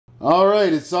All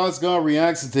right, it's Sauce God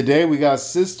Reacts, and today we got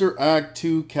Sister Act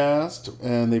 2 cast,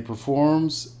 and they're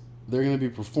going to be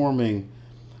performing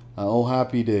Oh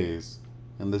Happy Days,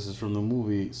 and this is from the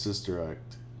movie Sister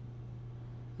Act.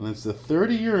 And it's the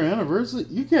 30-year anniversary.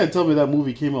 You can't tell me that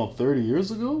movie came out 30 years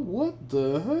ago? What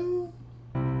the hell?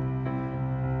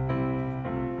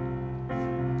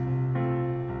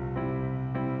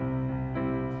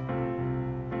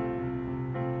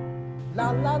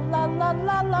 La la la la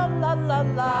la la la la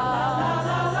la.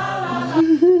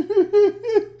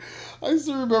 I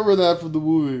still remember that from the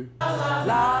movie. La la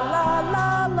la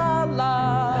la la.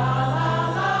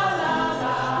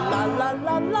 La la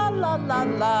la la la la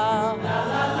la.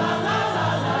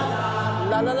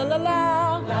 La la la la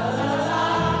la.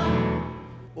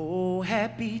 Oh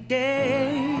happy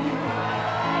day.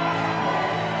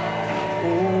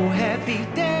 Oh happy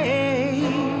day.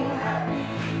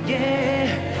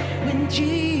 Yeah. When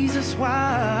Jesus was,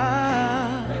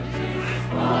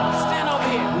 stand over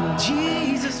here. When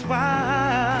Jesus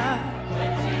was,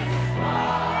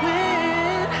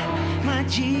 when my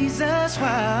Jesus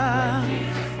was, He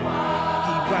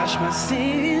washed my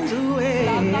sins away.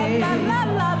 La la la la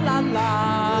la la la la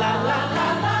la la la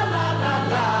la la la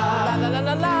la la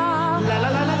la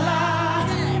la la la.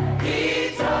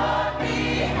 He taught me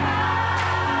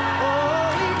how. Oh,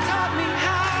 He taught me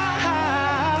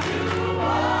how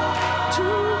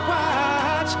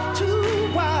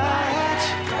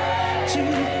to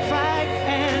fight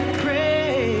and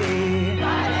pray.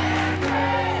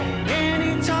 And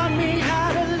He taught me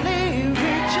how to live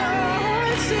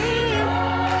rejoicing.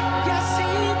 Yes,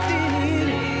 He did.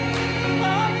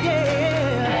 Oh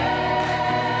yeah.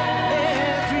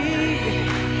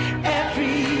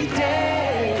 Every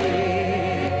day.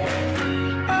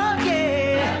 Oh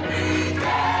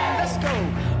yeah. Let's go.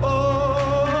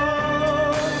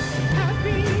 Oh,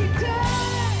 happy day.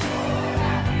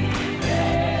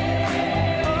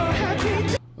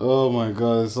 Oh my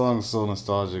god, this song is so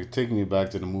nostalgic. Take me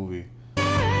back to the movie. I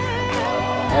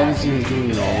haven't seen this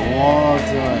movie in a long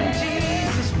time.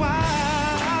 Jesus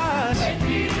was, when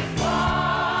Jesus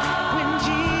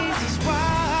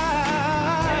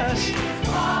was,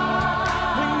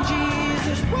 when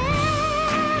Jesus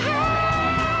was,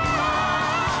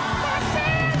 my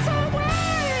sins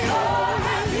away. Oh,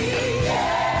 happy day.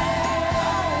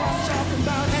 I'm talking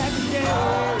about happy days.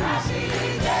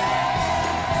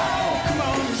 Oh, come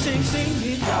on and sing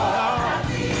it, y'all.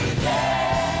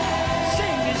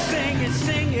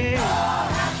 Sing it. Wow.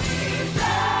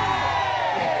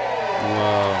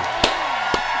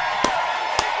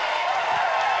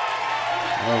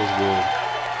 That was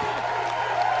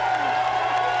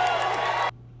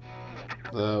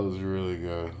good. That was really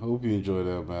good. Hope you enjoyed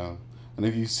that, man. And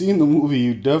if you've seen the movie,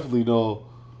 you definitely know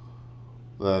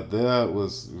that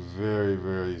was very,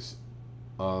 very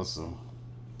awesome.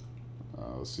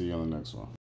 I'll see you on the next one.